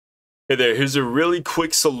Hey there, here's a really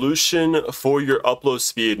quick solution for your upload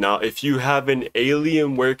speed. Now, if you have an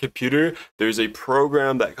Alienware computer, there's a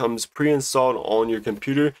program that comes pre-installed on your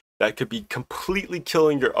computer that could be completely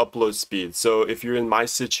killing your upload speed. So if you're in my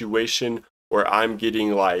situation where I'm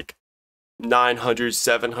getting like 900,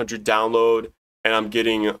 700 download and I'm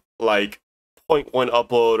getting like 0.1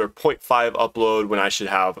 upload or 0.5 upload when I should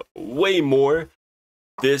have way more,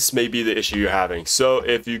 this may be the issue you're having. So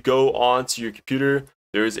if you go onto your computer,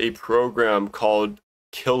 there is a program called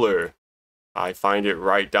Killer. I find it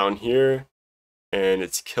right down here, and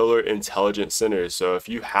it's Killer Intelligence Center. So if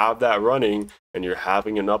you have that running and you're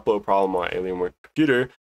having an upload problem on Alienware computer,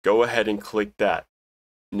 go ahead and click that.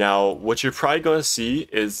 Now, what you're probably going to see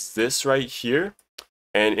is this right here.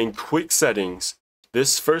 And in quick settings,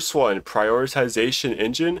 this first one, prioritization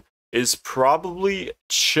engine, is probably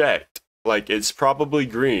checked. Like, it's probably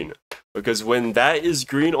green. Because when that is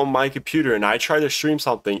green on my computer and I try to stream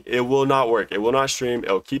something, it will not work. It will not stream.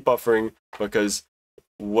 It'll keep buffering because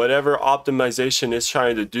whatever optimization it's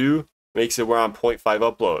trying to do makes it where I'm 0.5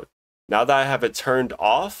 upload. Now that I have it turned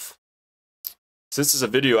off, since it's a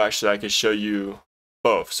video, actually, I can show you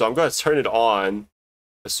both. So I'm going to turn it on,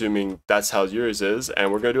 assuming that's how yours is,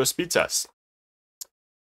 and we're going to do a speed test.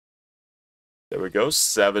 There we go,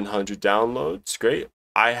 700 downloads, great.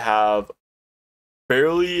 I have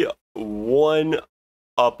barely one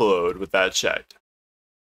upload with that checked.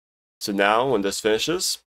 So now when this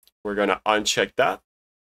finishes, we're going to uncheck that.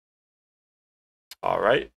 All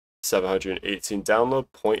right, 718 download,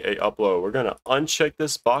 0.8 upload. We're going to uncheck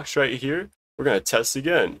this box right here. We're going to test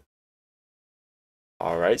again.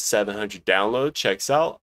 All right, 700 download, checks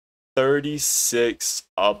out. 36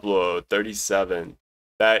 upload, 37.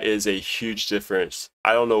 That is a huge difference.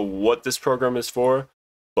 I don't know what this program is for,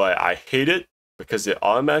 but I hate it because it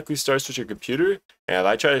automatically starts with your computer. And if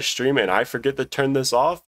I try to stream and I forget to turn this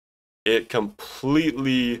off, it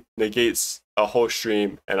completely negates a whole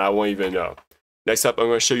stream and I won't even know. Next up, I'm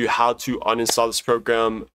going to show you how to uninstall this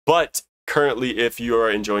program. But currently, if you are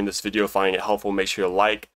enjoying this video, finding it helpful, make sure to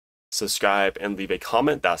like, subscribe, and leave a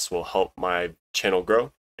comment. That will help my channel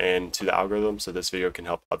grow and to the algorithm so this video can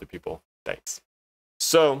help other people. Thanks.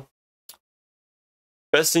 So,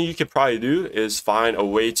 best thing you could probably do is find a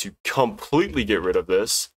way to completely get rid of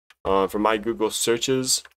this. From my Google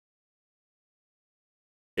searches,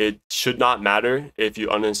 it should not matter if you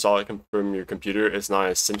uninstall it from your computer. It's not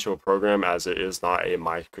an essential program as it is not a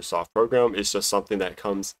Microsoft program. It's just something that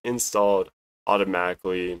comes installed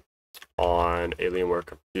automatically on Alienware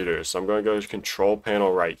computers. So I'm going to go to control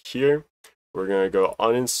panel right here. We're going to go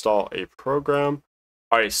uninstall a program.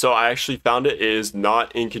 All right, so I actually found it. It is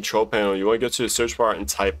not in control panel. You want to go to the search bar and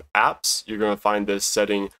type apps. You're going to find this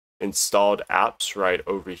setting installed apps right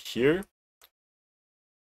over here.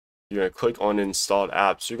 You're going to click on installed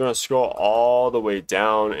apps. You're going to scroll all the way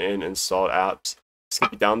down in installed apps. It's going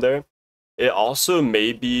to be down there. It also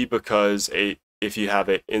may be because if you have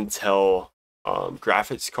an Intel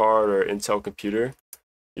graphics card or Intel computer,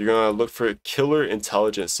 you're going to look for Killer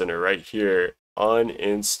Intelligence Center right here.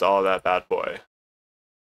 Uninstall that bad boy.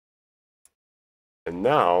 And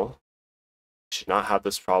now, you should not have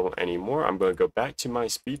this problem anymore. I'm going to go back to my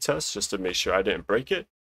speed test just to make sure I didn't break it.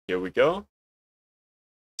 Here we go.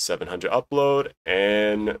 700 upload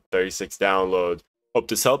and 36 download. Hope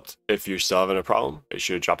this helped. If you're still having a problem, make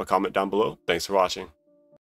sure to drop a comment down below. Thanks for watching.